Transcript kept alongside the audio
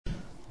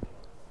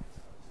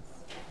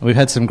We've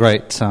had some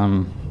great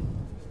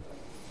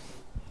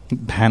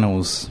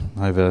panels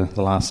over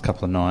the last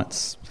couple of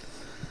nights,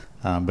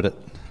 but it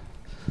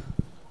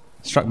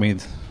struck me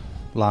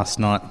last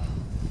night,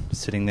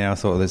 sitting there, I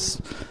thought there's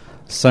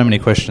so many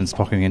questions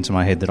popping into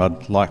my head that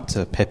I'd like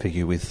to pepper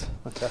you with.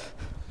 Okay.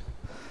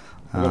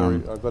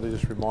 I've got to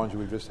just remind you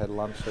we've just had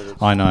lunch. So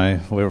I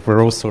know,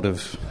 we're all sort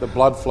of... The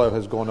blood flow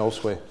has gone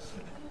elsewhere.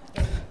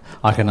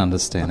 I can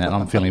understand that.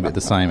 I'm feeling a bit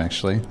the same,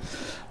 actually.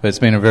 But it's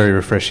been a very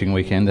refreshing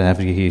weekend to have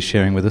you here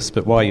sharing with us.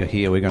 But while you're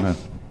here, we're going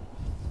to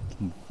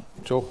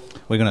talk,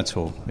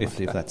 if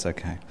that's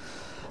okay.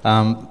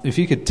 If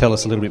you could tell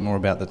us a little bit more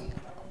about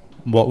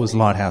what was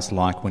Lighthouse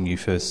like when you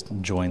first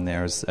joined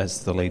there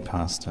as the lead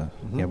pastor?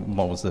 Mm-hmm. Yeah,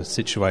 what was the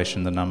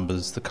situation, the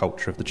numbers, the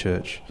culture of the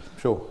church?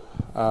 Sure.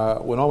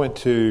 When I went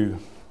to...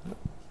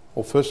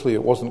 Well, firstly,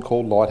 it wasn't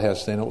called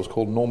Lighthouse then. It was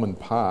called Norman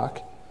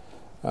Park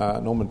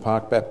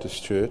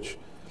Baptist Church.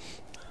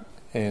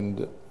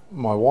 And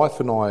my wife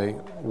and I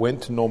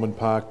went to Norman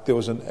Park. There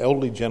was an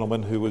elderly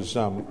gentleman who was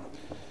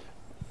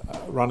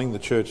running the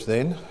church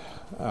then.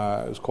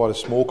 It was quite a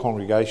small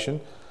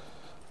congregation.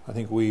 I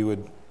think we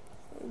would...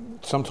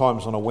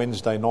 Sometimes on a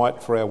Wednesday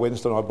night, for our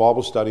Wednesday night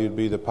Bible study, it would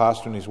be the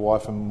pastor and his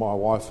wife and my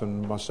wife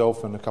and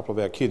myself and a couple of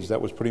our kids.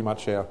 That was pretty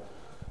much our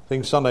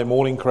thing. Sunday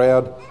morning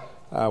crowd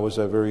was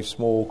a very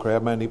small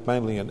crowd,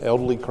 mainly an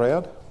elderly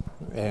crowd.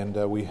 And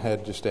we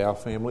had just our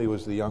family,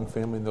 was the young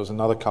family, and there was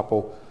another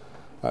couple,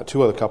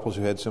 two other couples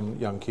who had some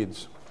young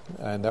kids.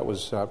 And that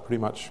was pretty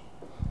much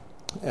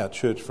our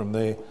church from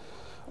there.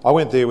 I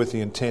went there with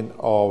the intent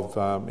of,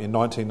 in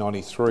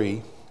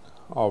 1993,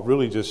 of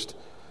really just...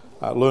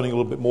 learning a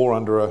little bit more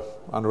under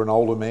an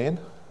older man,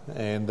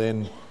 and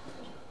then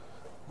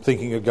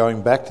thinking of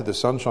going back to the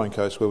Sunshine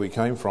Coast where we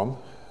came from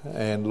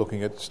and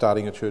looking at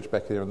starting a church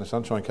back there on the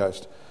Sunshine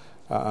Coast.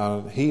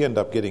 He ended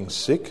up getting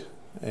sick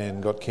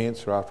and got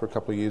cancer after a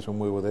couple of years when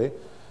we were there,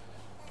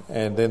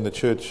 and then the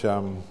church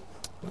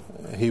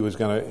he was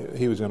going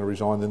to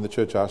resign. Then the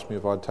church asked me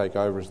if I'd take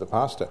over as the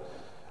pastor,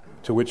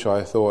 to which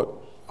I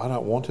thought, I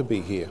don't want to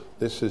be here.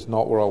 This is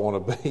not where I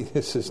want to be.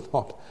 This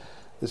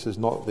is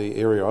not the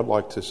area I'd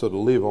like to sort of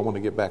live. I want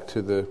to get back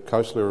to the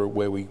coastal area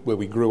where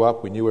we grew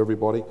up. We knew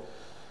everybody.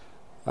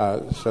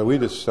 So we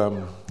just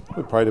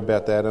we prayed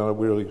about that, and I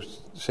really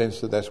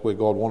sensed that that's where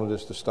God wanted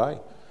us to stay.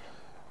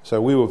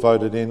 So we were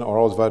voted in, or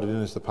I was voted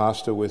in as the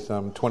pastor with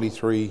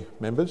 23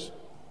 members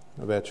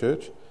of our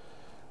church,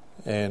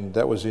 and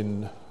that was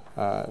in.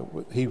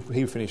 He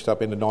finished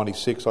up into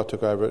 96. I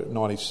took over at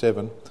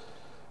 97.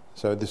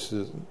 So this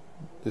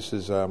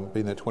has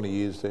been there 20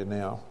 years there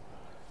now.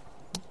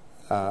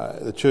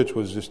 The church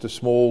was just a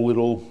small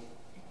little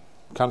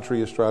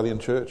country Australian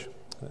church.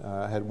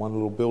 Had one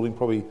little building,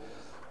 probably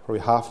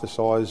half the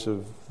size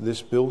of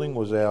this building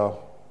was our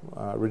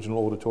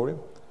original auditorium.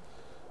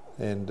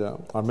 And I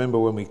remember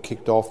when we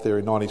kicked off there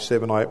in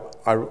 '97, I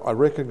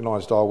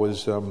recognised I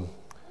was a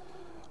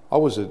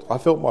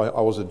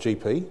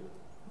GP,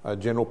 a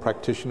general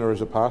practitioner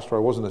as a pastor. I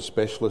wasn't a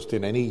specialist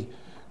in any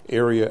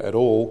area at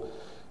all.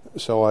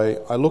 So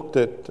I looked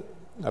at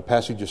a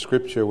passage of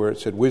scripture where it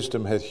said,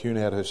 "Wisdom hath hewn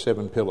out her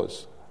 7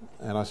 pillars."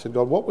 And I said,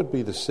 God, what would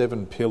be the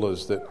 7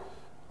 pillars that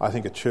I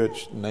think a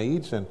church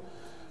needs? And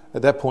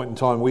at that point in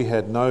time, we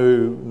had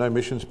no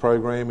missions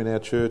program in our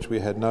church.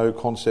 We had no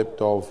concept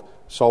of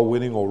soul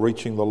winning or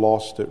reaching the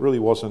lost. It really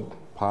wasn't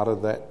part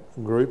of that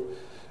group.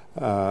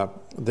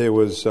 There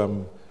was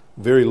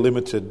very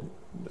limited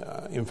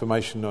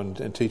information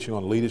and teaching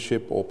on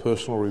leadership or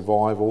personal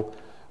revival,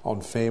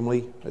 on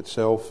family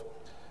itself.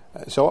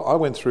 So I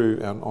went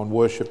through on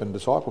worship and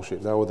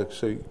discipleship. They were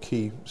the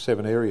key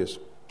 7 areas.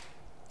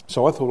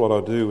 So I thought what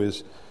I'd do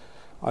is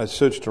I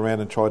searched around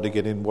and tried to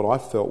get in what I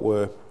felt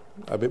were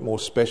a bit more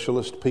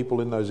specialist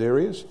people in those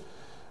areas.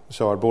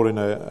 So I brought in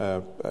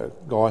a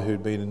guy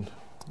who'd been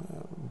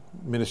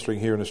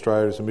ministering here in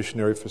Australia as a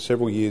missionary for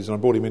several years, and I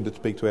brought him in to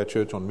speak to our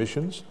church on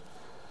missions.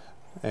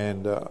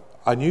 And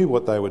I knew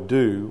what they would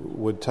do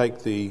would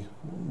take the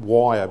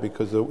wire,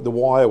 because the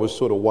wire was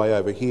sort of way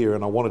over here,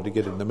 and I wanted to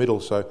get it in the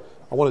middle. So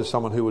I wanted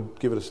someone who would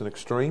give us an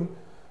extreme.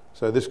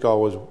 So this guy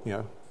was,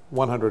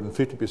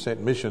 150%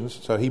 missions.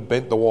 So he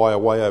bent the wire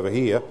way over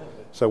here.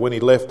 So when he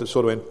left, it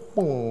sort of went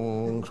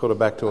boom, sort of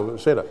back to the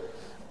centre.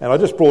 And I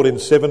just brought in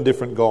 7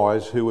 different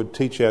guys who would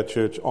teach our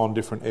church on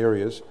different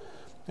areas.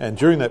 And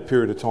during that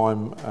period of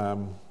time,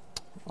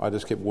 I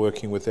just kept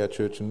working with our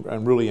church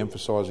and really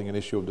emphasising an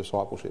issue of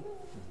discipleship.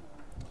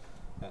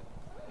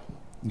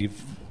 You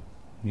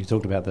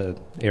talked about the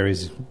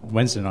areas.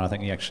 Wednesday night, I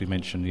think you actually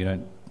mentioned you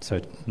don't so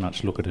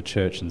much look at a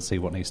church and see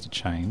what needs to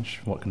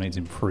change, what needs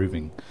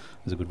improving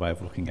is a good way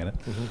of looking at it.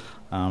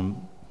 Mm-hmm.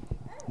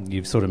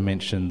 You've sort of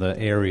mentioned the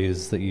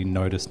areas that you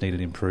noticed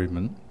needed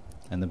improvement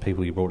and the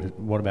people you brought.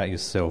 What about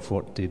yourself?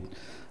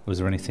 Was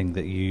there anything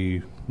that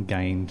you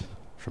gained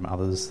from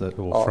others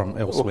from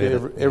elsewhere?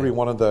 Look, every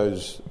one of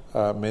those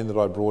men that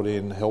I brought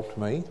in helped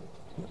me,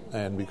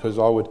 and because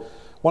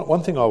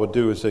one thing I would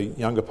do as a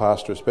younger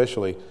pastor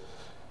especially,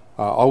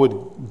 I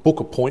would book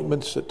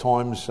appointments at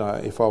times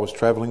if I was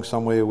travelling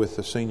somewhere with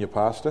the senior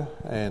pastor,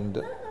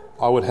 and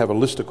I would have a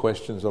list of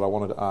questions that I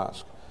wanted to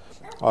ask.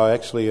 I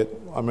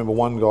remember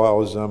one guy, I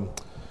was in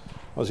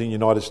the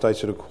United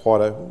States at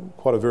quite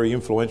a very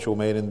influential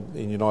man in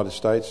the United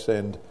States,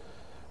 and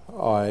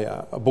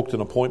I booked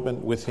an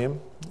appointment with him,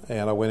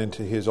 and I went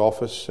into his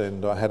office,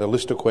 and I had a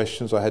list of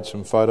questions. I had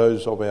some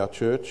photos of our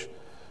church,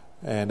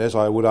 and as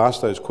I would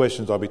ask those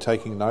questions, I'd be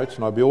taking notes,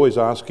 and I'd be always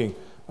asking,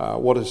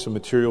 what are some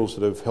materials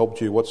that have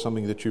helped you? What's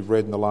something that you've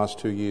read in the last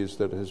 2 years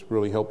that has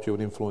really helped you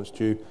and influenced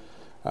you?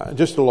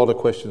 Just a lot of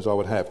questions I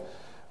would have.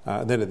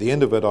 And then at the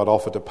end of it, I'd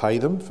offer to pay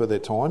them for their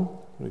time,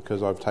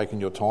 because I've taken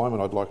your time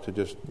and I'd like to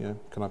just,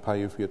 can I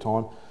pay you for your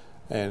time?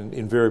 And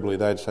invariably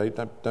they'd say,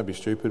 don't be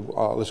stupid,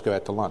 let's go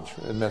out to lunch.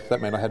 And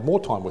that meant I had more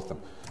time with them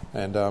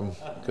and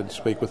could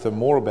speak with them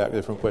more about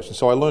different questions.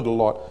 So I learned a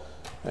lot,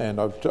 and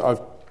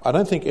I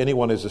don't think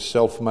anyone is a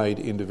self-made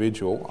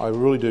individual. I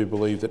really do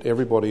believe that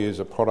everybody is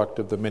a product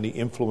of the many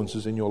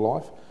influences in your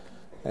life,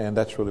 and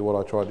that's really what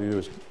I try to do,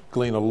 is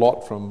glean a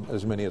lot from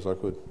as many as I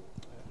could.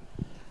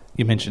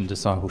 You mentioned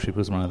discipleship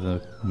was one of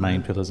the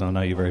main pillars, and I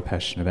know you're very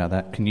passionate about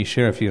that. Can you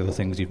share a few of the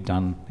things you've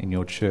done in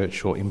your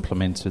church or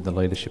implemented, the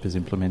leadership has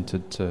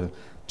implemented to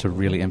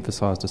really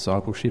emphasise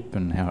discipleship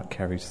and how it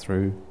carries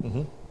through?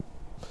 Mm-hmm.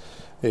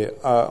 Yeah,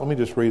 let me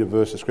just read a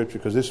verse of Scripture,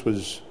 because this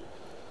was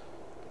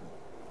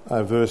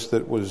a verse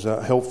that was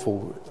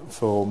helpful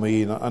for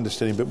me in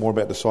understanding a bit more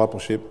about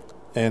discipleship,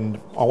 and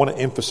I want to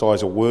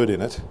emphasise a word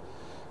in it.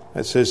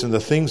 It says, "And the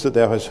things that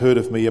thou hast heard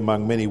of me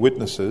among many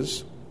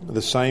witnesses,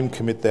 the same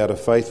commit thou to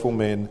faithful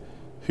men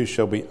who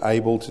shall be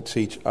able to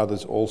teach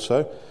others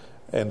also."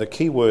 And the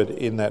key word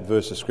in that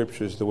verse of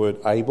Scripture is the word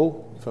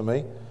able for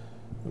me,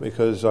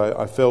 because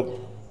I felt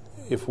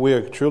if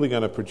we're truly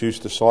going to produce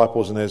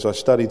disciples, and as I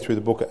studied through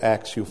the book of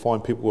Acts, you'll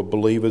find people were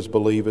believers,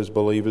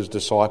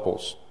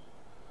 disciples.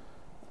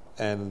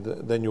 And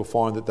then you'll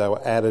find that they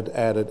were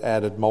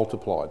added,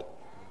 multiplied.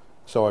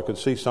 So I could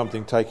see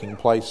something taking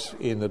place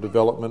in the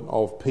development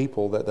of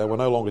people, that they were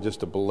no longer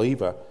just a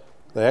believer,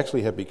 they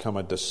actually had become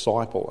a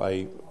disciple,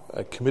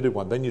 a committed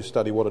one. Then you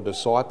study what a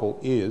disciple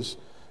is,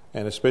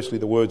 and especially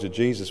the words of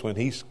Jesus when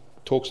he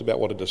talks about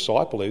what a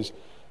disciple is,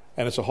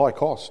 and it's a high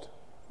cost.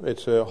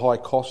 It's a high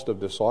cost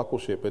of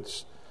discipleship.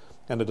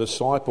 And a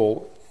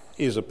disciple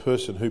is a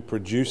person who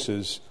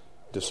produces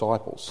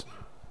disciples,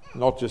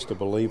 not just a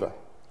believer.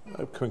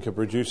 Can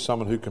produce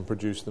someone who can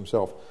produce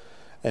themselves.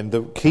 And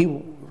the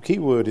key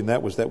word in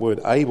that was that word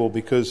able,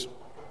 because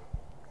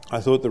I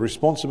thought the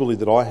responsibility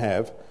that I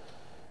have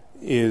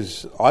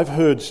is, I've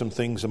heard some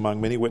things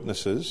among many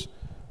witnesses.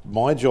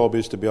 My job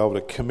is to be able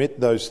to commit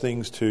those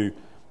things to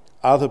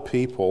other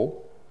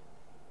people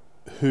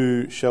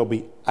who shall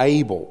be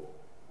able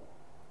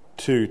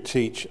to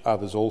teach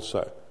others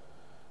also.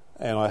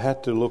 And I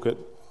had to look at,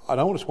 I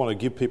don't just want to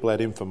give people that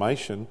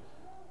information,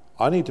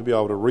 I need to be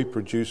able to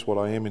reproduce what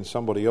I am in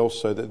somebody else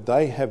so that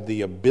they have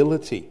the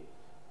ability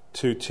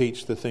to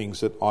teach the things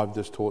that I've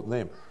just taught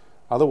them.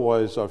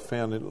 Otherwise, I've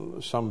found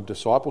that some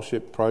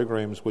discipleship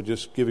programs were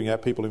just giving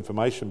out people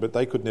information, but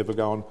they could never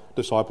go and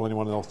disciple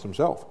anyone else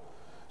themselves.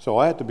 So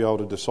I had to be able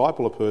to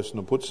disciple a person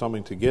and put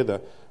something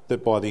together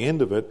that by the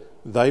end of it,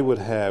 they would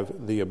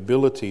have the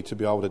ability to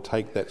be able to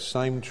take that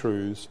same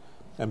truths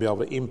and be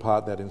able to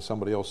impart that in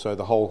somebody else. So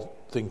the whole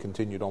thing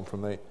continued on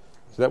from there.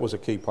 So that was a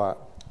key part.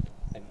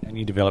 And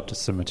you developed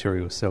some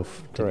material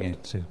yourself to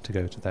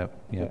go to that,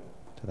 Yeah.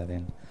 to that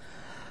end.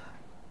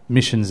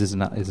 Missions is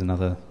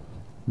another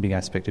big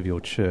aspect of your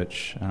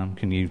church.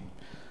 Can you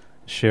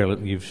share?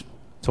 You've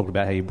talked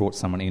about how you brought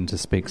someone in to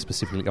speak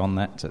specifically on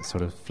that, to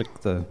sort of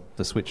flick the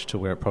switch to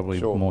where it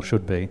probably more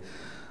should be.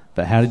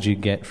 But how did you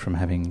get from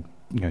having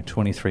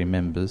 23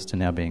 members to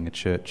now being a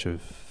church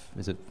of,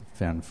 is it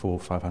found 400 or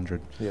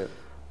 500? Yeah.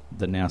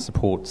 That now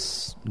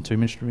supports 2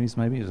 missionaries,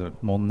 maybe? Is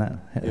it more than that?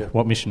 Yeah.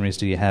 What missionaries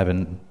do you have,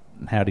 and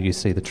how do you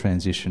see the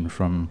transition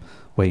from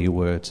where you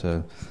were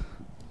to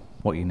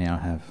what you now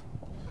have?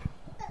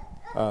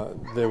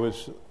 There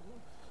was,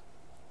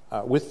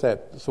 with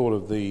that sort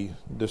of the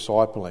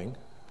discipling,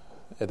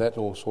 that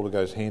all sort of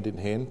goes hand in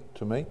hand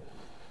to me,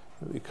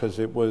 because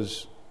it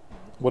was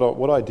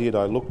what I did.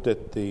 I looked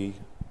at the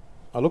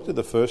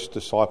first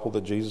disciple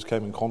that Jesus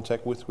came in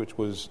contact with, which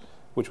was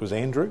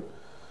Andrew,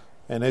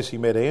 and as he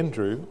met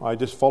Andrew, I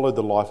just followed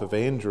the life of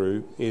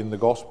Andrew in the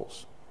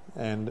Gospels.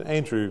 And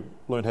Andrew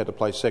learned how to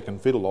play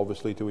second fiddle,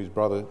 obviously, to his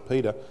brother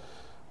Peter.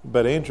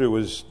 But Andrew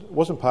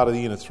wasn't part of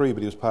the inner 3,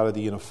 but he was part of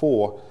the inner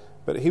 4.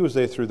 But he was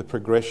there through the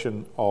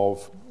progression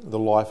of the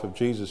life of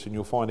Jesus, and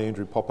you'll find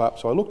Andrew pop up.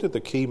 So I looked at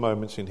the key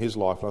moments in his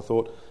life, and I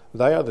thought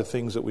they are the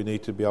things that we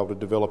need to be able to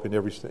develop in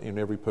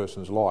every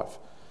person's life.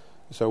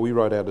 So we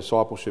wrote our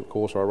discipleship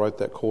course, or I wrote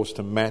that course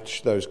to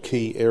match those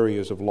key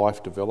areas of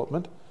life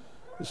development.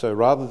 So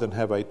rather than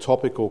have a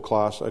topical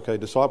class, okay,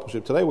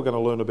 discipleship, today we're going to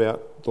learn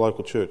about the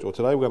local church, or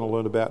today we're going to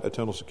learn about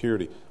eternal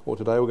security, or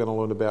today we're going to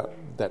learn about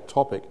that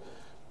topic,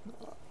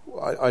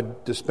 I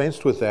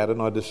dispensed with that,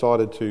 and I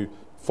decided to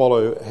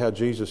follow how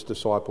Jesus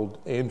discipled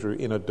Andrew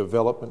in a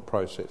development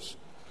process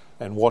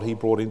and what he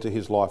brought into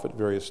his life at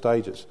various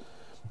stages.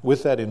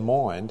 With that in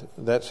mind,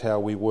 that's how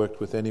we worked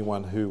with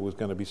anyone who was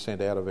going to be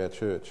sent out of our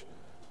church.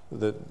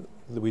 that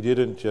we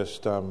didn't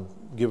just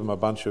give them a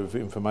bunch of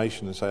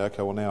information and say,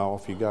 okay, well now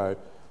off you go.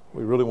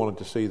 We really wanted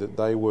to see that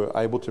they were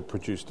able to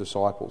produce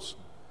disciples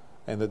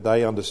and that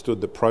they understood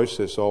the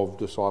process of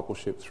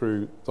discipleship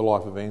through the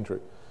life of Andrew.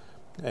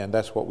 And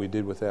that's what we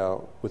did with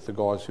the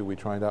guys who we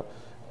trained up.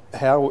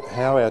 How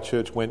our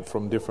church went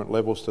from different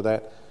levels to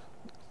that,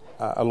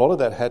 a lot of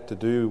that had to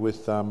do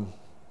with,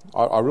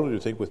 I really do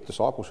think, with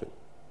discipleship.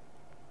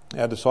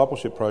 Our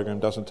discipleship program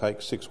doesn't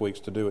take 6 weeks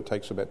to do, it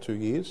takes about 2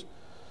 years.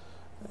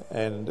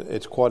 And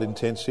it's quite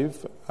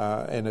intensive,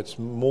 and it's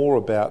not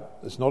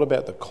about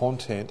the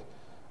content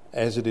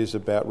as it is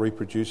about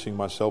reproducing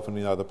myself and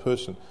the other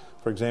person.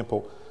 For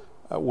example,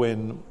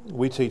 when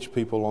we teach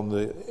people on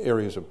the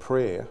areas of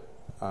prayer,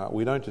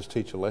 we don't just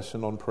teach a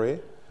lesson on prayer,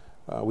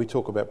 we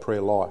talk about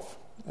prayer life.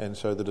 And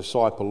so the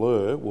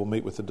discipler will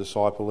meet with the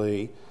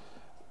disciplee,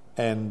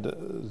 and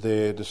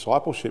their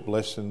discipleship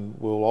lesson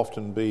will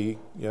often be,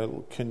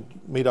 can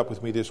meet up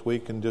with me this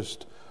week and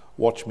just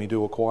watch me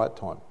do a quiet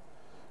time.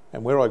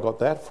 And where I got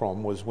that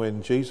from was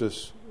when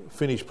Jesus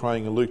finished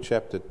praying in Luke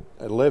chapter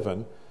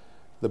 11,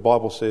 the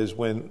Bible says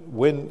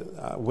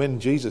when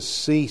Jesus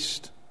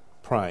ceased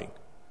praying,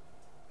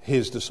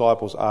 his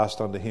disciples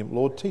asked unto him,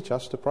 Lord, teach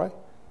us to pray.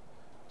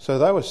 So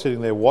they were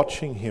sitting there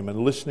watching him and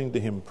listening to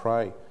him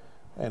pray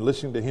and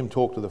listening to him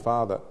talk to the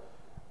Father.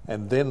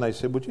 And then they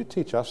said, would you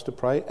teach us to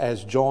pray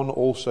as John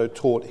also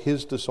taught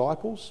his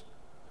disciples?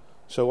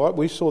 So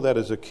we saw that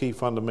as a key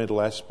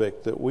fundamental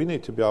aspect that we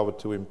need to be able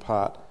to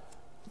impart.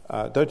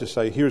 Don't just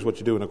say, here's what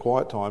you do in a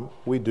quiet time.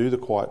 We do the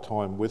quiet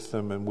time with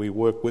them and we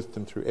work with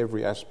them through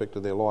every aspect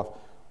of their life.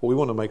 Well, we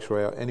want to make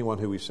sure anyone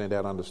who we send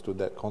out understood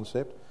that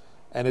concept.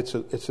 And it's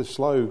a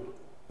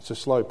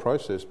slow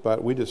process,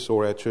 but we just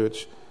saw our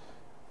church,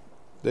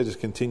 they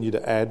just continue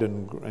to add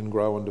and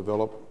grow and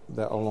develop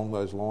that along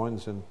those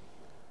lines. And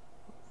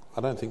I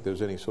don't think there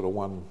was any sort of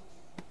one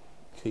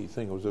key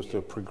thing. It was just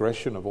a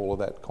progression of all of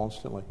that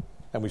constantly.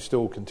 And we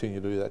still continue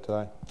to do that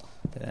today.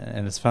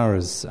 And as far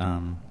as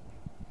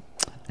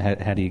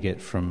how do you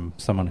get from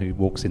someone who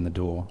walks in the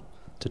door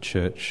to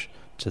church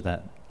to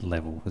that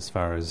level? As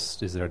far as,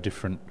 is there a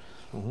different,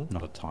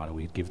 not a title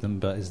we'd give them,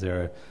 but is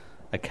there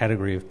a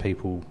category of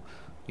people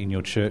in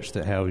your church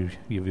that how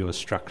you view a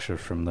structure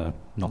from the,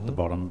 not the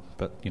bottom,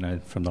 but,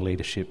 from the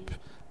leadership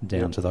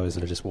down to those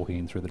that are just walking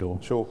in through the door?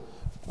 Sure.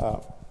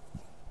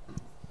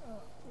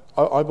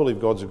 I believe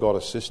God's a God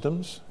of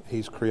systems.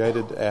 He's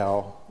created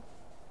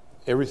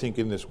everything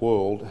in this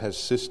world has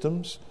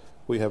systems.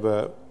 We have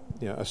a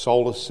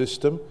solar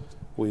system.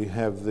 We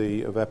have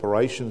the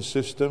evaporation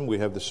system. We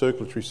have the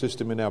circulatory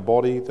system in our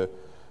body,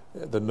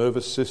 the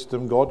nervous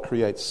system. God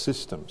creates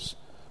systems.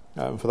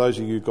 For those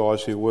of you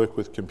guys who work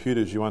with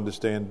computers, you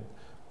understand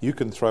you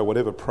can throw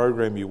whatever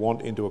program you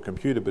want into a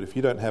computer, but if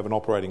you don't have an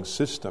operating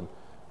system,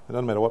 it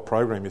doesn't matter what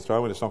program you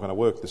throw in, it's not going to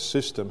work. The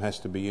system has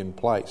to be in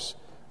place.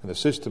 And the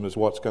system is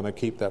what's going to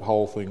keep that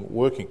whole thing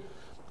working.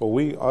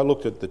 Well, I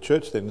looked at the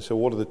church then and said,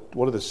 what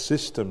are the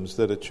systems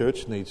that a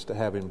church needs to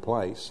have in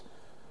place?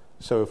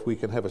 So if we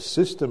can have a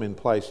system in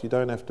place, you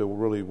don't have to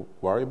really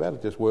worry about it.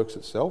 It just works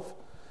itself.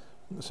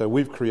 So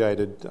we've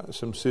created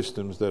some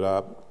systems that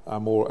are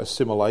more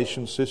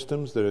assimilation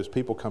systems, that as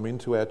people come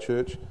into our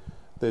church,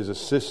 there's a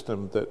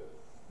system that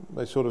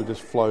they sort of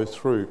just flow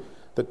through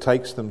that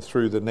takes them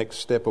through the next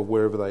step of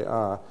wherever they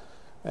are.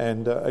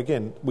 And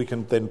again, we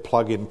can then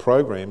plug in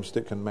programs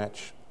that can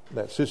match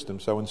that system.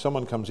 So when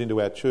someone comes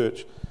into our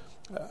church,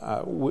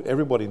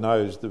 everybody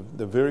knows the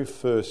very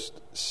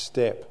first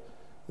step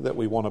that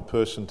we want a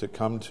person to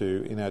come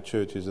to in our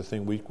church is a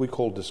thing we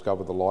call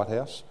Discover the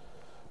Lighthouse.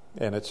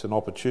 And it's an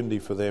opportunity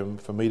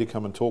for me to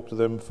come and talk to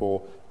them,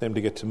 for them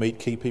to get to meet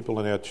key people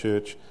in our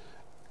church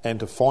and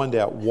to find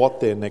out what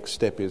their next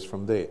step is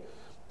from there.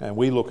 And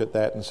we look at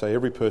that and say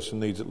every person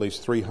needs at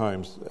least 3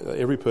 homes.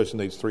 Every person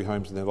needs 3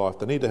 homes in their life.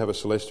 They need to have a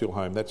celestial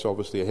home. That's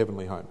obviously a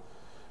heavenly home.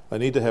 They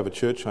need to have a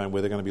church home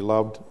where they're going to be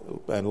loved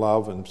and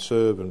love and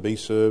serve and be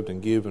served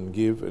and give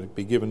and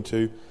be given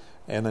to.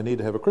 And they need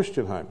to have a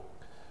Christian home.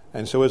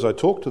 And so as I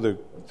talk to the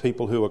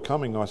people who are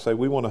coming, I say,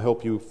 we want to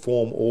help you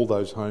form all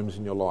those homes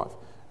in your life.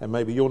 And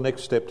maybe your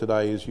next step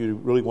today is you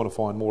really want to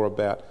find more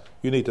about,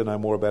 you need to know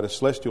more about a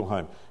celestial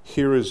home.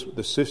 Here is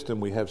the system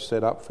we have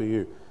set up for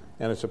you.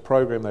 And it's a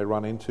program they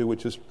run into,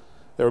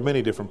 there are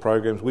many different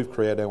programs. We've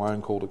created our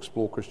own called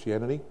Explore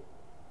Christianity.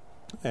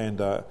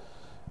 And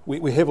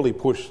we heavily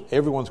push,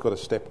 everyone's got a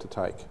step to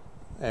take.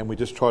 And we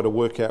just try to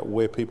work out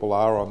where people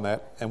are on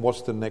that and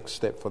what's the next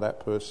step for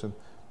that person.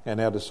 And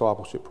our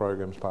discipleship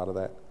program's part of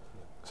that.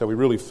 So we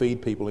really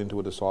feed people into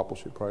a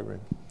discipleship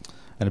program.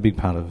 And a big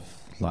part of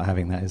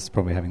having that is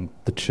probably having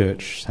the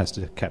church has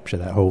to capture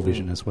that whole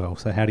vision as well.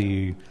 So how do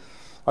you...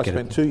 I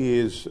spent 2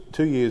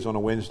 years on a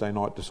Wednesday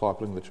night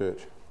discipling the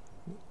church.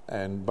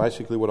 And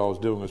basically what I was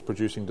doing was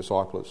producing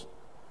disciplers.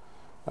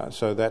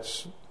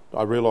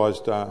 I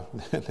realised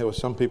there were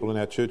some people in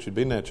our church who'd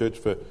been in our church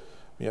for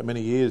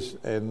many years,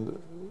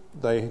 and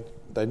they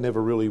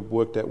never really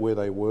worked out where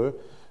they were.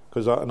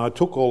 I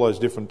took all those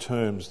different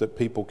terms that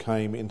people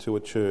came into a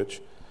church,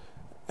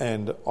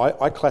 and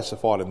I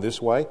classified them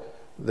this way.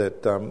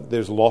 that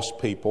there's lost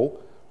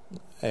people,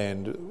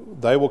 and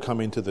they will come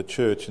into the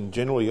church, and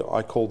generally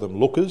I call them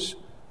lookers.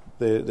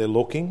 They're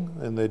looking,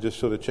 and they're just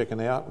sort of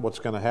checking out what's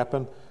going to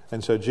happen.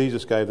 And so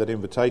Jesus gave that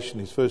invitation.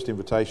 His first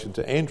invitation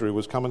to Andrew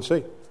was come and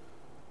see.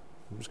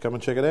 Just come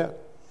and check it out.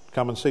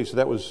 Come and see. So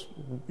that was,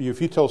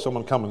 if you tell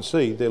someone come and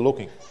see, they're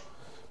looking.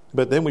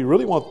 But then we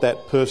really want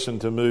that person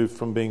to move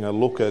from being a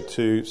looker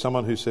to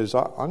someone who says,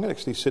 I'm going to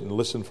actually sit and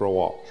listen for a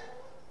while.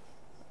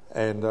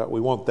 And we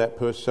want that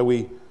person. So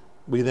we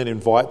then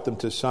invite them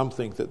to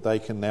something that they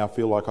can now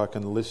feel like I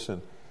can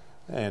listen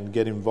and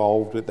get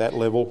involved at that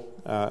level.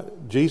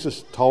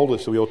 Jesus told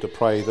us that we ought to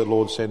pray that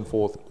Lord send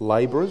forth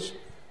labourers.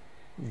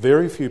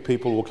 Very few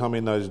people will come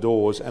in those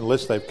doors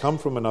unless they've come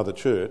from another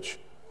church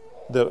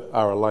that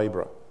are a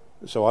labourer.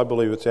 So I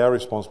believe it's our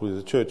responsibility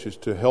as a church is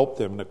to help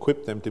them and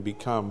equip them to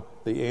become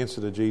the answer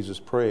to Jesus'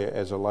 prayer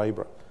as a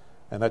labourer.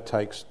 And that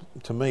takes,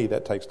 to me,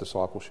 that takes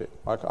discipleship.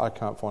 I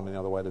can't find any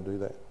other way to do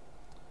that.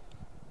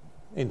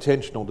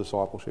 Intentional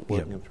discipleship,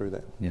 working them through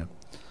that. Yeah.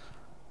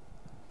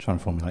 Trying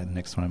to formulate the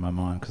next one in my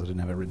mind because I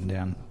didn't have it written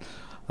down.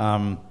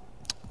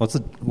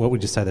 What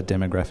would you say the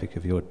demographic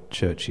of your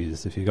church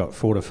is? If you've got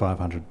 400 to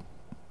 500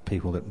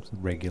 people that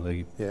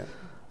regularly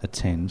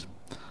attend,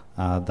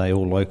 are they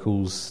all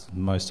locals,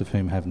 most of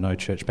whom have no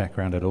church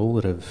background at all,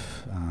 that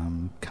have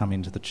come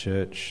into the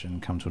church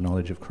and come to a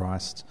knowledge of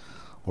Christ?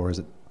 Or is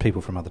it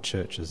people from other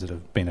churches that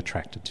have been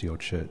attracted to your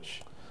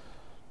church?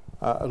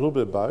 A little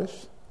bit of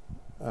both.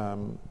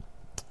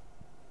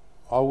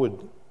 I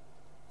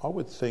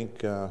would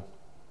think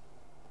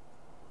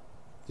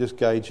just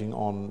gauging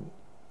on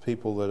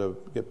people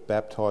that get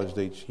baptised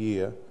each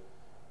year,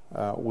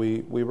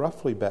 we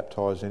roughly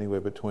baptise anywhere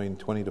between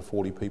 20 to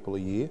 40 people a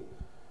year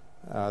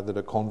that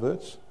are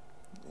converts.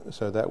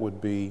 So that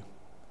would be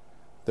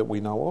that we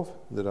know of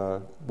that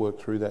are work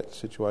through that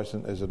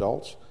situation as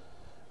adults,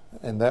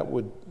 and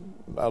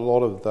a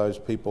lot of those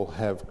people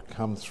have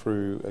come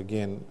through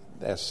again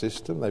our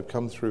system. They've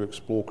come through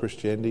Explore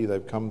Christianity.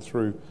 They've come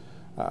through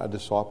a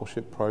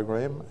discipleship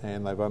program,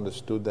 and they've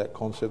understood that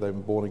concept. They've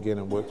been born again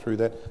and worked through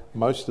that.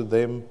 Most of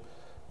them,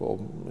 well,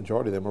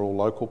 majority of them are all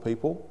local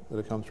people that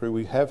have come through.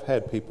 We have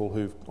had people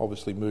who've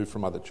obviously moved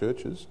from other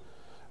churches.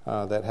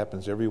 That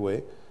happens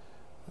everywhere.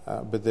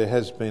 But there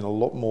has been a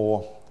lot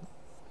more...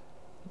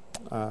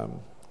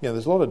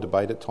 there's a lot of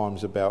debate at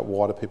times about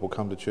why do people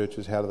come to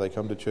churches, how do they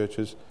come to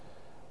churches.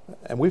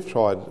 And we've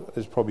tried,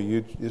 as probably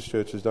this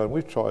church has done,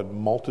 we've tried a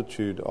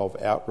multitude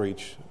of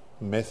outreach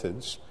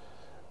methods,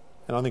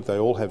 and I think they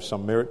all have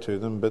some merit to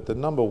them, but the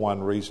number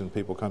one reason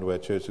people come to our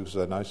church is because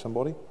they know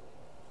somebody.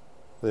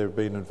 They've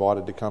been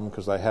invited to come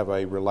because they have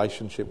a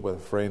relationship with a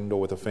friend or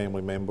with a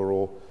family member,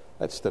 or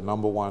that's the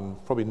number one.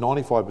 Probably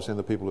 95% of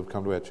the people who've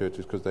come to our church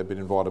is because they've been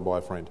invited by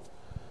a friend.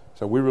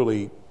 So we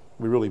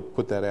really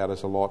put that out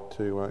as a lot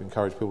to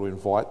encourage people to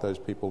invite those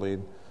people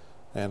in,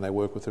 and they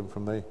work with them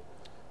from there.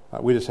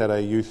 We just had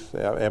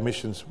our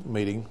missions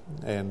meeting,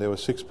 and there were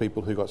 6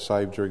 people who got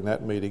saved during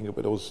that meeting.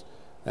 But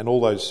and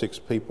all those 6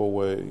 people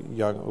were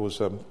young. It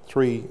was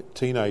 3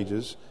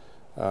 teenagers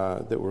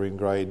that were in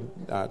grade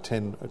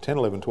 10,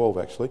 11, 12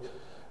 actually,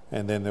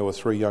 and then there were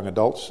 3 young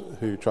adults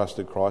who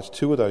trusted Christ.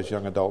 2 of those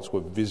young adults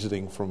were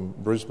visiting from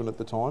Brisbane at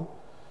the time,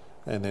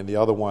 and then the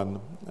other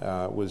one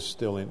he's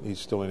still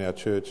in our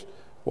church.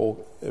 Well,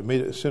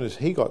 as soon as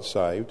he got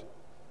saved,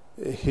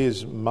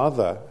 his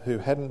mother, who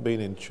hadn't been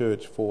in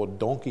church for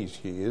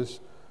donkey's years,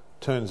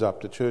 turns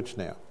up to church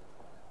now.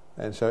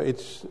 And so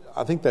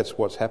I think that's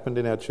what's happened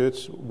in our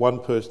church. One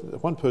person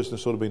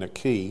has sort of been a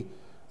key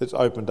that's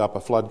opened up a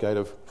floodgate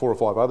of 4 or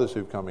 5 others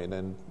who've come in,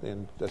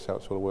 and that's how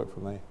it sort of worked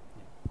from there.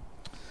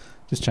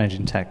 Just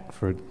changing tack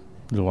for a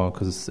little while,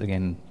 because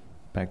again,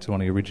 back to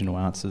one of the original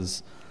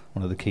answers,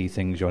 one of the key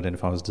things you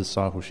identify was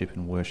discipleship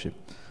and worship.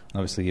 And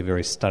obviously you're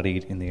very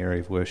studied in the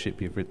area of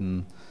worship. You've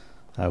written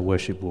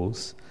worship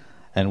books,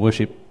 and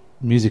worship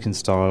music and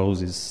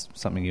styles is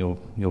something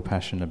you're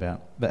passionate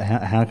about. But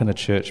how can a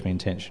church be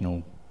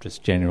intentional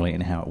just generally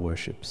in how it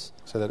worships?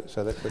 So that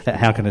question.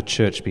 How can a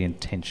church be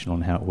intentional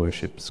in how it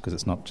worships? Because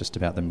it's not just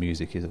about the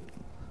music, is it?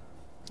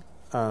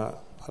 I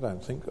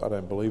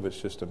don't believe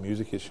it's just a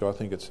music issue. I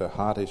think it's a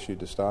heart issue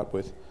to start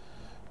with.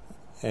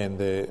 And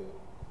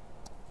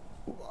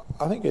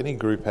I think any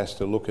group has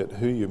to look at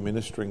who you're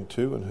ministering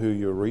to and who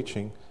you're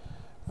reaching.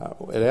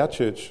 At our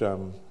church,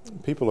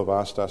 people have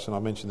asked us, and I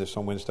mentioned this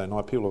on Wednesday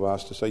night, people have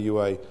asked us, are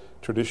you a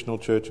traditional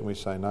church? And we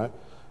say no.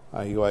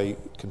 Are you a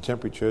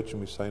contemporary church?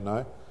 And we say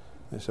no.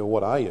 They say, well,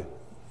 what are you?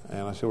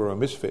 And I said, we're a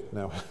misfit.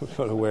 Now,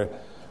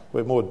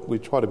 we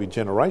try to be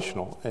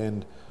generational.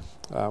 And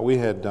we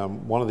had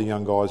one of the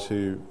young guys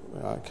who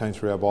came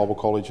through our Bible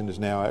college and is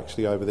now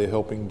actually over there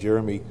helping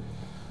Jeremy,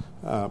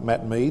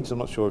 Matt Meads. I'm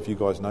not sure if you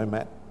guys know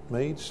Matt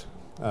Meads.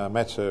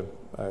 Matt's a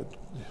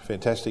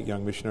fantastic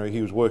young missionary.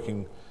 He was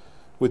working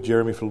with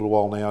Jeremy for a little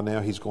while now. Now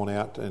he's gone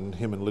out, and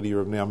him and Lydia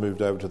have now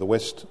moved over to the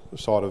west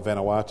side of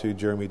Vanuatu.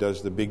 Jeremy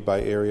does the Big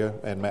Bay area,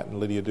 and Matt and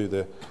Lydia do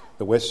the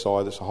west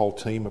side. It's a whole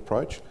team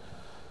approach.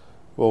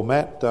 Well,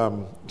 Matt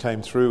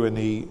came through, and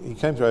he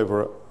came through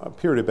over a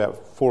period of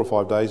about 4 or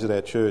 5 days at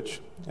our church,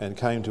 and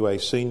came to a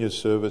seniors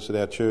service at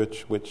our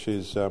church, which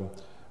is a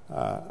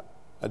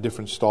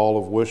different style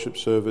of worship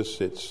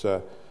service.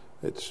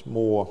 It's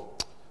more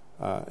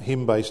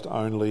hymn-based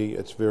only.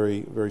 It's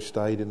very, very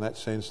staid in that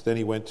sense. Then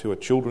he went to a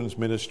children's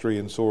ministry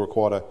and saw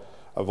quite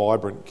a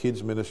vibrant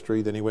kids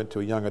ministry. Then he went to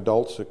a young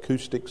adults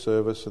acoustic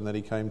service, and then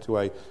he came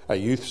to a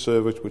youth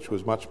service, which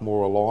was much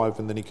more alive.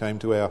 And then he came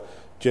to our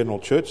general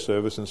church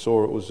service and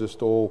saw it was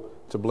just all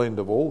to blend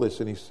of all this.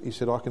 And he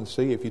said, I can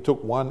see if you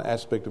took one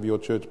aspect of your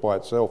church by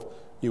itself,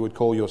 you would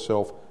call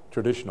yourself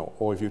traditional.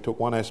 Or if you took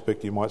one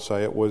aspect, you might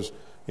say it was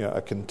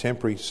a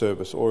contemporary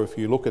service. Or if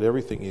you look at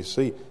everything you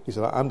see, he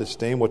said, I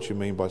understand what you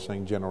mean by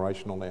saying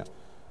generational now.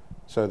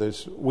 So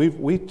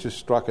we've just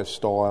struck a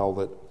style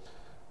that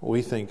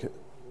we think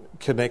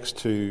connects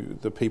to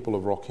the people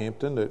of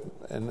Rockhampton.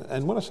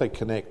 And when I say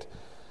connect,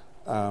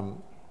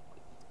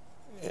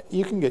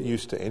 you can get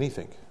used to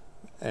anything.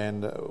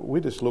 And we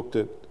just looked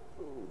at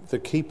the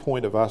key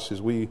point of us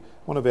is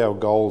one of our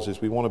goals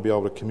is we want to be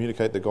able to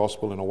communicate the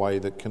gospel in a way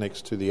that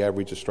connects to the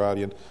average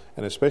Australian,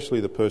 and especially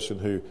the person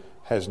who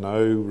has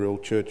no real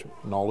church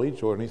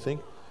knowledge or anything.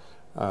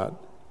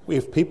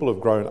 If people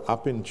have grown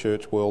up in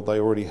church world, they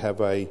already have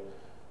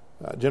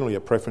generally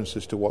a preference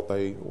as to what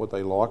they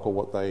like or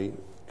what they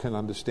can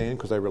understand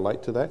because they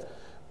relate to that.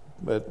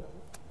 But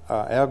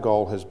our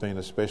goal has been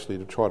especially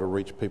to try to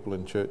reach people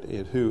in church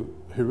who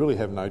really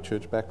have no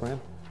church background,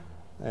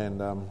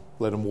 and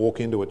let them walk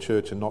into a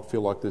church and not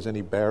feel like there's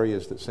any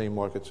barriers that seem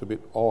like it's a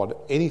bit odd.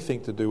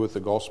 Anything to do with the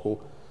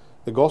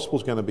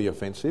gospel's going to be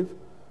offensive.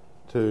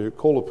 To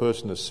call a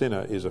person a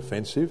sinner is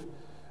offensive,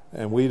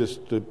 and we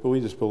just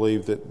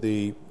believe that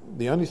the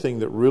only thing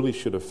that really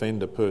should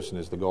offend a person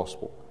is the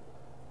gospel.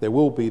 There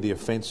will be the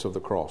offence of the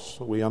cross.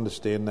 We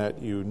understand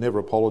that. You never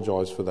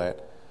apologise for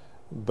that.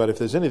 But if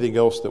there's anything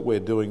else that we're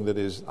doing that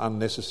is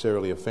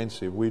unnecessarily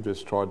offensive, we've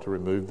just tried to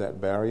remove that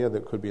barrier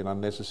that could be an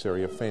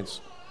unnecessary offence.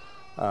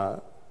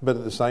 But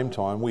at the same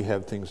time, we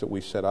have things that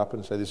we set up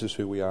and say this is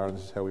who we are and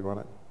this is how we run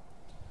it.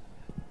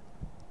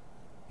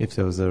 If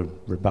there was a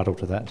rebuttal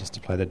to that, just to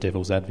play the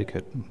devil's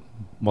advocate,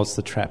 what's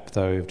the trap,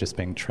 though, of just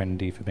being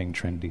trendy for being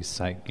trendy's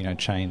sake,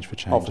 change for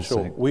change's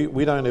sake?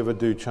 We don't ever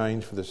do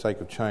change for the sake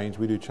of change.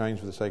 We do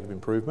change for the sake of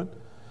improvement.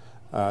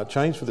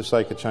 Change for the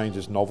sake of change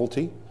is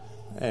novelty,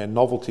 and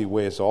novelty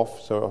wears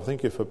off. So I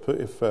think if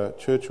a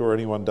church or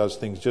anyone does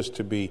things just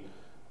to be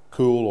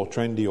cool or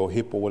trendy or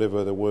hip or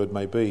whatever the word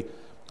may be,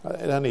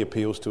 it only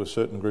appeals to a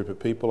certain group of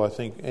people. I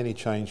think any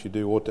change you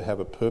do ought to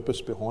have a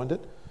purpose behind it.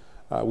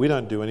 We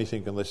don't do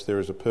anything unless there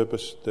is a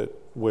purpose that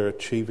we're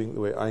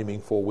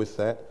aiming for with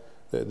that.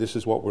 This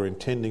is what we're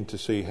intending to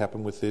see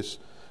happen with this.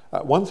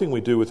 One thing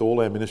we do with all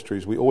our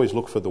ministries, we always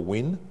look for the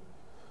win,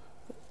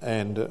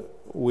 and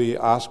we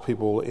ask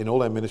people in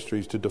all our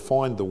ministries to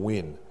define the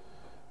win.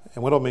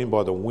 And what I mean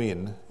by the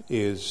win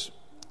is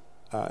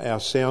our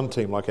sound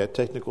team, like our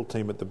technical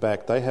team at the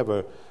back, they have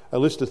a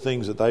list of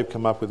things that they've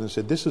come up with and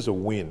said, this is a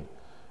win.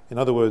 In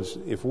other words,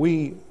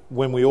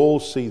 when we all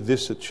see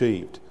this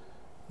achieved,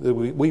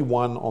 we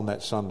won on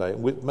that Sunday.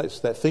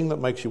 It's that thing that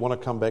makes you want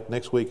to come back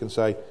next week and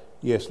say,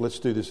 yes, let's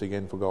do this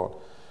again for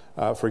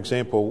God. For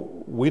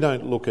example, we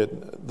don't look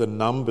at the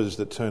numbers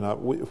that turn up.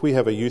 If we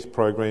have a youth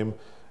program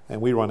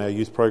and we run our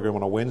youth program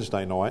on a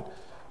Wednesday night,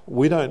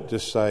 we don't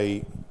just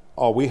say,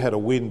 we had a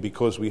win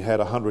because we had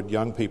 100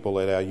 young people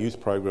at our youth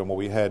program, or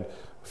we had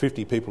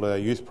 50 people at our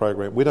youth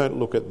program. We don't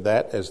look at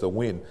that as the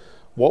win.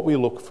 What we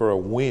look for a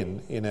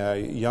win in our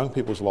young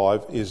people's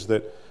life is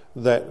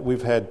that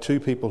we've had 2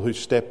 people who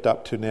stepped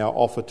up to now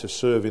offer to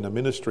serve in a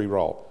ministry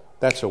role.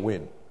 That's a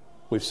win.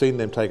 We've seen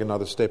them take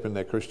another step in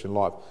their Christian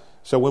life.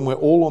 So when we're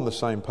all on the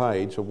same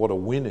page of what a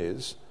win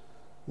is,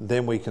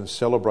 then we can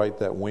celebrate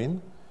that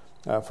win.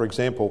 For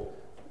example,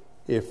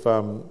 if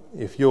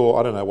you're,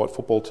 I don't know what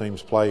football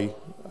teams play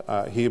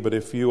here, but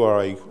if you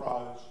are a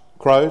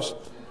Crows,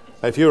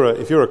 if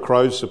you're a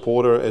Crows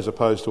supporter as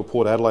opposed to a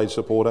Port Adelaide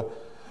supporter,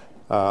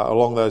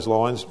 along those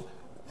lines,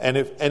 and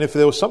if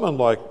there was someone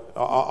like,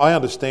 I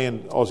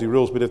understand Aussie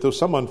rules, but if there was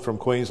someone from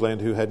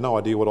Queensland who had no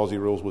idea what Aussie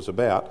rules was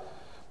about,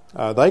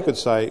 they could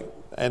say,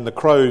 and the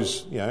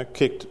Crows,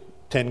 kicked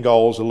 10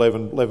 goals,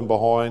 11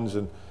 behinds,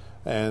 and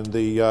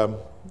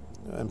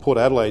Port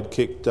Adelaide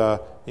kicked,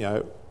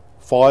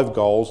 5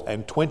 goals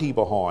and 20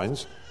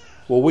 behinds.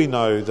 Well, we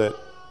know that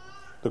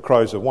the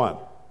Crows have won.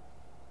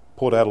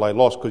 Port Adelaide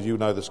lost because you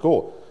know the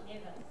score.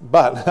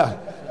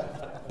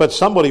 But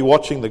somebody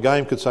watching the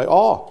game could say,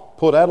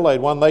 Port Adelaide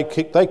won, they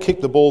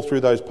kicked the ball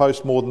through those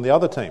posts more than the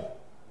other team.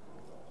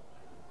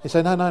 You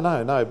say,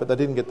 no, but they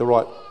didn't get the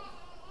right.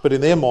 But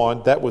in their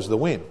mind, that was the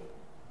win.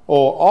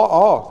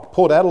 Or,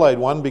 Port Adelaide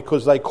won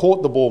because they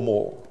caught the ball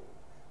more.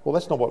 Well,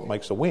 that's not what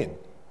makes a win.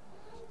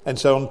 And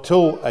so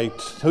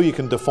until you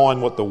can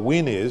define what the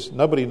win is,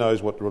 nobody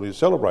knows what really to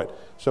celebrate.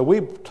 So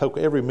we took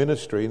every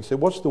ministry and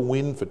said, what's the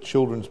win for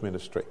children's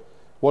ministry?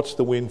 What's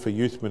the win for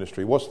youth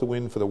ministry? What's the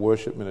win for the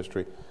worship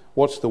ministry?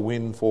 What's the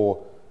win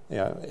for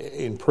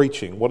in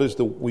preaching.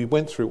 We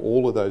went through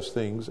all of those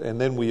things,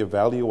 and then we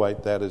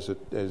evaluate that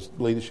as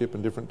leadership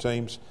in different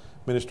teams,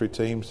 ministry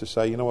teams, to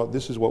say, you know what,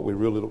 this is what we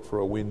really look for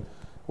a win.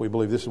 We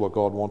believe this is what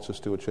God wants us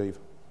to achieve.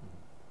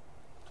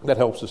 That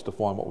helps us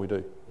define what we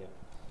do. Yeah.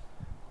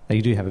 Now,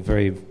 you do have a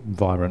very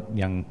vibrant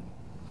young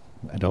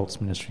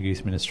adults ministry,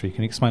 youth ministry.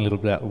 Can you explain a little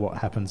bit about what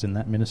happens in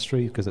that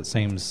ministry? Because it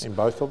seems... In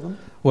both of them?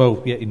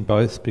 Well, yeah, in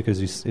both,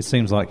 because it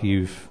seems like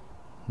you've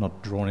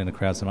not drawn in the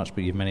crowd so much,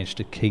 but you've managed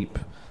to keep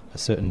a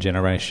certain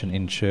generation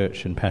in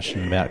church and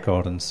passionate about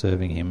God and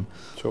serving Him.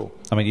 Sure.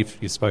 I mean,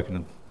 you've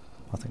spoken,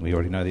 I think we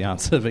already know the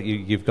answer, but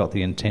you've got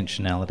the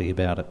intentionality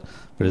about it.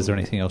 But is there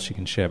anything else you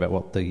can share about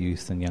what the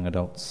youth and young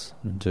adults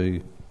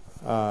do?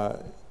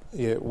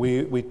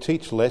 We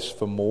teach less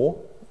for more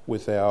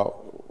with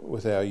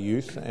our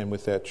youth and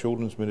with our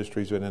children's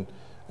ministries, and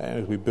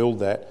as we build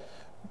that,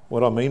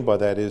 what I mean by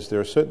that is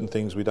there are certain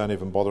things we don't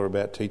even bother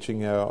about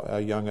teaching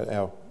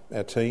our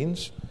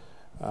teens.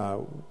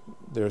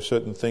 There are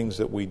certain things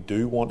that we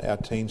do want our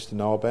teens to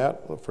know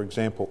about. For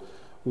example,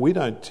 we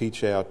don't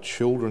teach our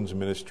children's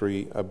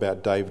ministry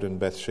about David and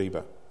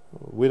Bathsheba.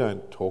 We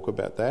don't talk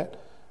about that,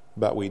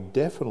 but we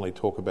definitely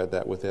talk about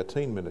that with our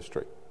teen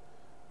ministry,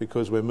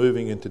 because we're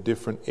moving into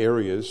different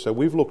areas. So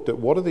we've looked at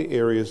what are the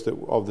areas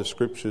of the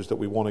scriptures that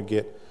we want to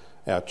get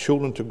our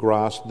children to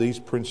grasp these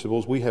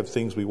principles. We have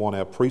things we want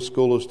our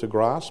preschoolers to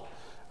grasp.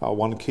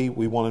 One key,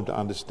 we want them to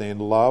understand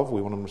love.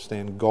 We want them to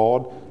understand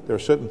God. There are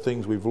certain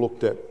things we've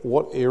looked at.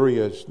 What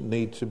areas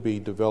need to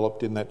be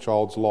developed in that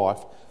child's life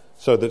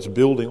so that's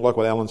building, like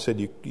what Alan said,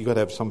 you've got to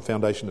have some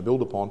foundation to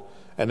build upon.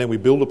 And then we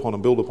build upon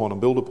and build upon and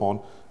build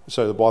upon,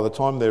 so that by the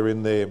time they're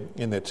in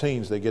their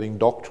teens, they're getting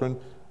doctrine,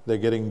 they're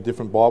getting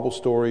different Bible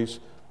stories,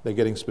 they're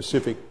getting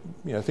specific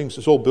things.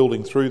 It's all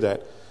building through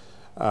that.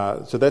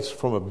 So that's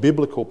from a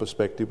biblical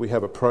perspective. We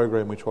have a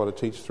program we try to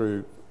teach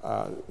through,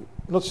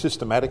 not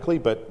systematically,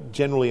 but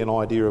generally an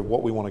idea of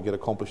what we want to get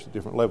accomplished at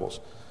different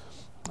levels.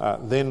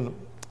 Then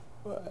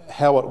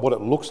what it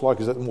looks like,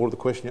 is that more of the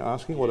question you're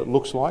asking, what it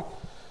looks like?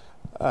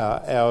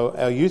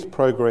 Our youth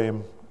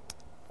program,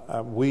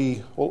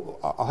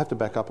 I'll have to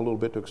back up a little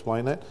bit to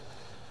explain that.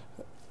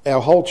 Our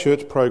whole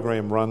church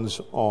program runs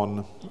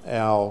on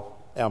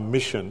our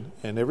mission,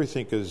 and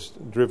everything is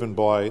driven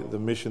by the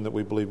mission that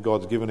we believe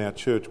God's given our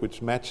church,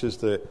 which matches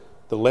the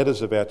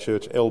letters of our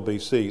church,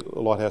 LBC,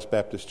 Lighthouse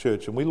Baptist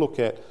Church. And we look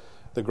at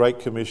the Great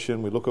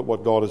Commission, we look at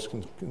what God has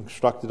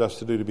instructed us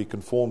to do to be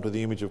conformed to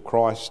the image of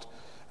Christ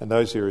and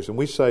those areas. And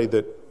we say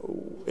that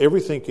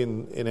everything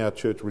in our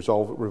church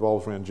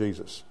revolves around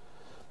Jesus.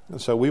 And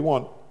so we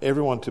want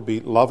everyone to be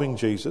loving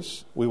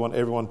Jesus, we want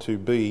everyone to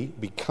be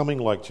becoming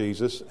like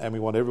Jesus, and we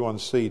want everyone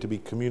to be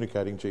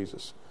communicating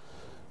Jesus.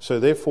 So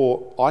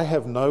therefore, I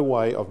have no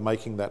way of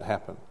making that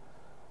happen.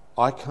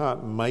 I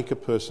can't make a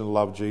person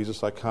love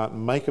Jesus, I can't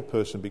make a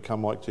person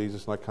become like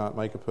Jesus, and I can't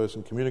make a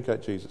person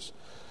communicate Jesus.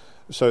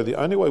 So the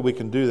only way we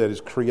can do that is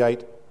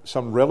create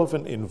some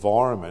relevant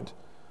environment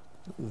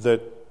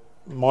that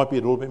might be a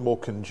little bit more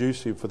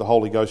conducive for the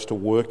Holy Ghost to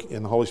work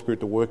and the Holy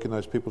Spirit to work in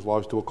those people's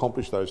lives to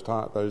accomplish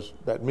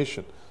that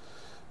mission.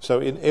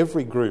 So in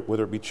every group,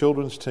 whether it be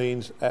children's,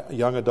 teens,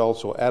 young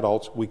adults or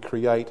adults, we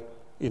create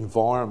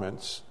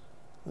environments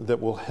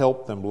that will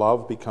help them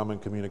love, become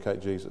and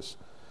communicate Jesus.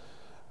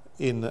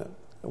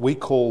 We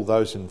call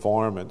those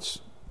environments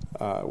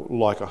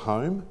like a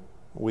home.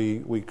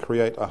 We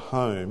create a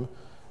home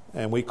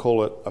and we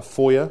call it a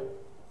foyer,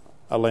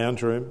 a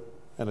lounge room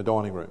and a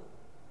dining room.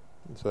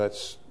 So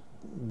that's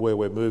where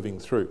we're moving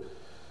through.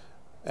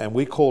 And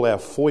we call our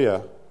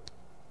foyer,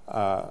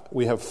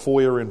 we have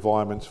foyer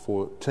environments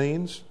for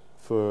teens,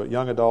 for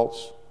young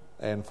adults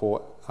and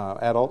for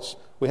adults.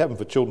 We have them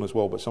for children as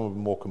well, but some of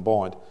them more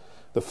combined.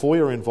 The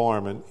foyer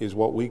environment is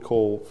what we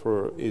call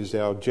is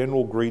our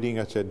general greeting.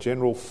 It's our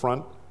general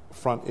front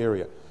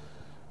area.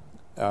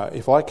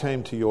 If I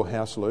came to your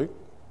house, Luke,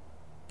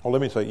 or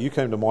let me say, you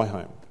came to my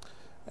home,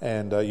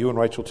 and you and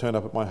Rachel turn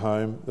up at my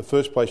home, the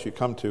first place you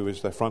come to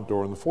is the front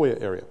door and the foyer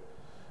area.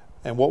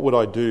 And what would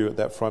I do at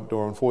that front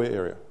door and foyer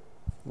area?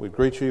 We'd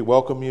greet you,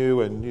 welcome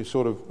you, and you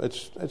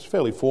it's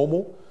fairly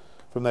formal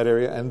from that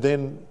area. And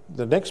then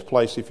the next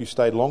place, if you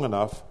stayed long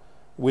enough,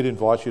 we'd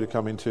invite you to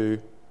come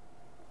into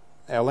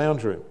our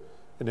lounge room.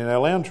 And in our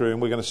lounge room,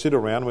 we're going to sit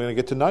around and we're going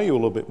to get to know you a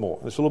little bit more.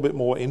 It's a little bit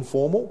more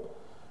informal,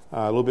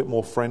 a little bit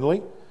more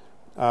friendly.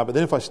 But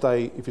then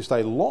if you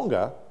stay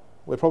longer,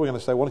 we're probably going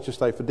to say, why don't you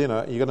stay for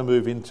dinner? You're going to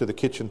move into the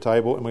kitchen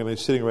table and we're going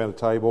to be sitting around a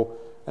table.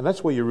 And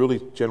that's where you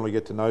really generally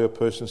get to know a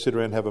person, sit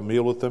around and have a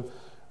meal with them,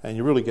 and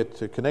you really get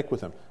to connect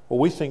with them. Well,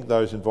 we think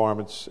those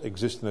environments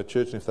exist in the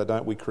church, and if they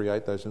don't, we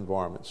create those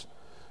environments.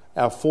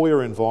 Our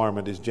foyer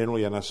environment is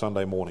generally on a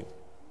Sunday morning.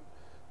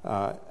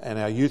 And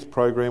our youth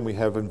program, we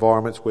have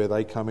environments where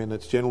they come in.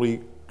 It's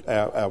generally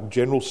our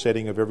general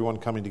setting of everyone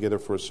coming together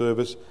for a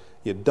service.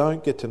 You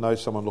don't get to know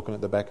someone looking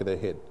at the back of their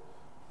head.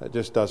 That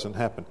just doesn't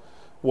happen.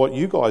 What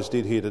you guys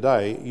did here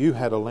today, you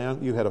had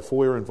a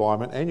foyer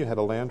environment and you had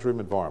a lounge room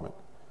environment.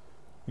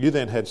 You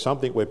then had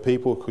something where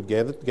people could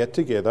get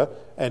together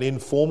and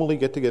informally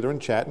get together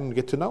and chat and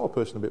get to know a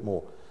person a bit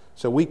more.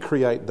 So we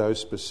create those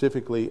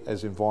specifically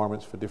as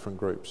environments for different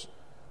groups.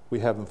 We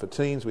have them for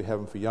teens, we have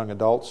them for young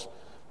adults,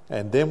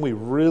 and then we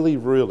really,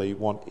 really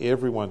want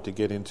everyone to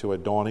get into a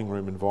dining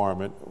room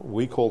environment.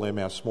 We call them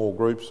our small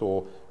groups,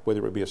 or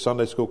whether it be a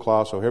Sunday school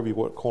class or however you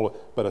want to call it,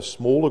 but a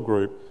smaller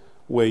group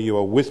where you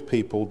are with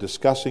people,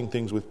 discussing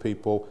things with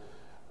people,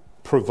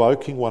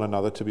 provoking one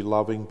another to be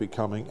loving,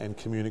 becoming, and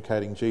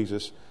communicating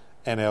Jesus.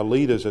 And our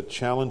leaders are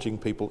challenging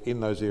people in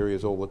those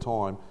areas all the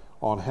time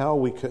on how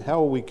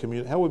are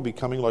we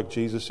becoming like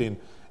Jesus in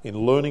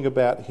learning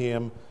about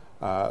Him,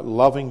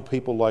 loving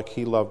people like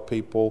He loved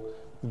people,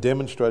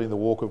 demonstrating the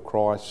walk of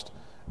Christ,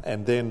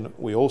 and then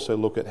we also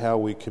look at how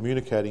we're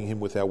communicating Him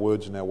with our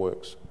words and our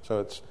works.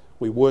 So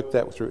we work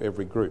that through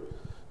every group.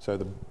 So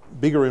the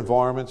bigger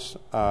environments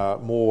are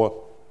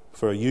more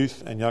for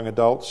youth and young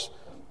adults,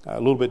 a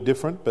little bit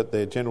different, but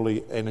they're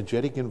generally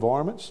energetic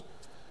environments,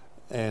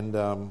 and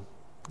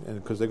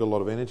because they've got a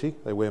lot of energy,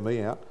 they wear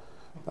me out.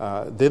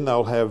 Then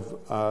they'll have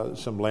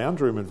some lounge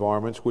room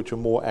environments which are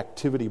more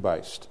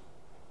activity-based.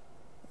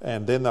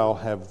 And then they'll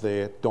have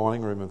their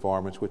dining room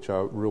environments, which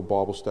are real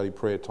Bible study,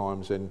 prayer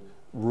times, and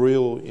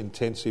real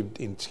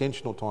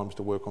intentional times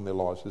to work on their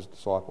lives as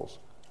disciples.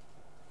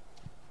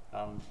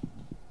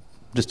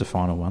 Just a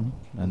final one,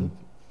 and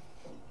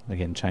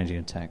again,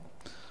 changing tack.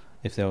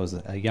 If there was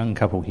a young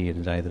couple here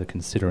today that are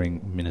considering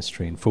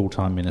ministry and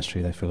full-time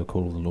ministry, they feel a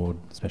call of the Lord,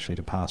 especially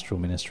to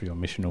pastoral ministry or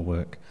missional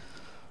work,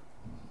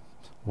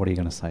 what are you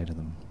going to say to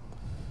them?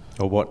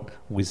 Or what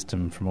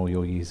wisdom from all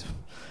your years of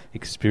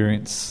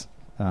experience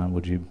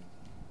would you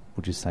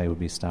say would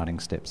be starting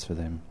steps for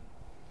them?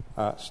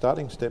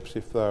 Starting steps,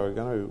 if they're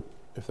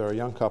a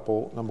young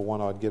couple, number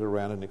one, I'd get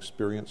around an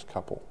experienced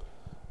couple,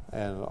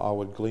 and I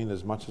would glean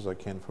as much as I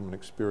can from an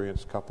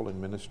experienced couple in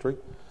ministry.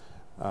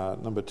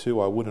 Number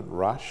two, I wouldn't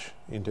rush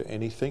into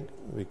anything,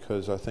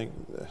 because I think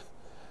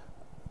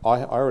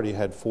I already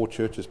had 4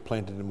 churches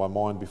planted in my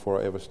mind before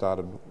I ever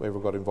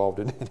got involved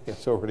in any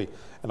else already,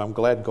 and I'm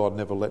glad God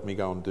never let me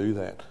go and do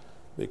that,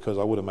 because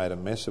I would have made a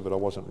mess of it. I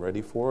wasn't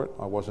ready for it.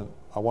 I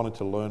wanted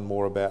to learn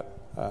more about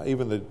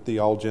even the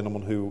old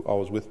gentleman who I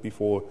was with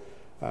before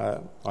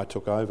I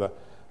took over.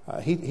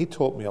 He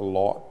taught me a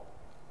lot.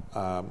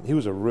 He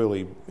was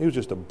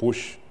just a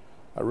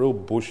real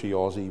bushy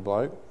Aussie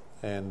bloke,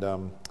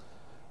 and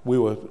we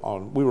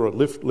were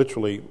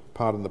literally,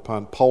 pardon the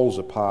pun, poles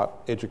apart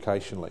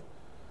educationally.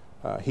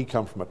 He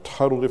come from a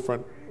total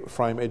different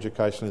frame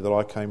educationally that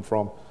I came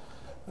from,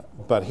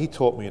 but he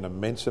taught me an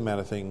immense amount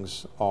of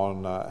things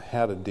on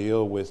how to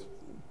deal with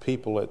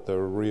people at the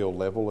real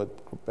level,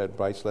 at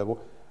base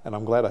level, and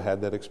I'm glad I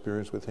had that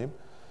experience with him.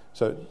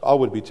 So I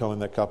would be telling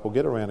that couple,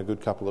 get around a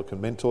good couple that can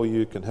mentor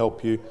you, can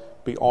help you,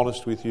 be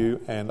honest with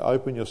you, and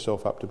open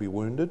yourself up to be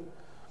wounded,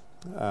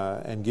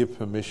 and give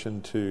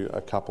permission to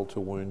a couple to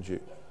wound you.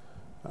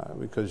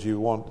 Because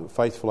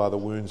faithful are the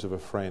wounds of a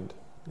friend,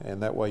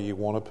 and that way you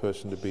want a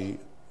person to be,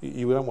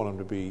 you don't want them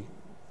to be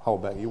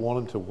hold back, you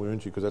want them to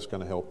wound you, because that's going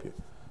to help you.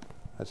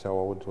 That's how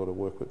I would sort of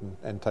work with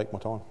and take my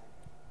time.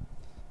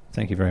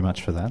 Thank you very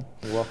much for that.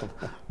 You're welcome.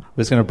 We're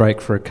just going to break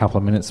for a couple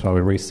of minutes while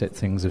we reset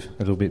things a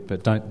little bit,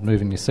 but don't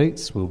move in your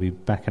seats. We'll be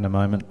back in a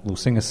moment. We'll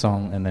sing a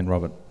song, and then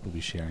Robert will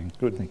be sharing.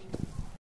 Good. Thank you.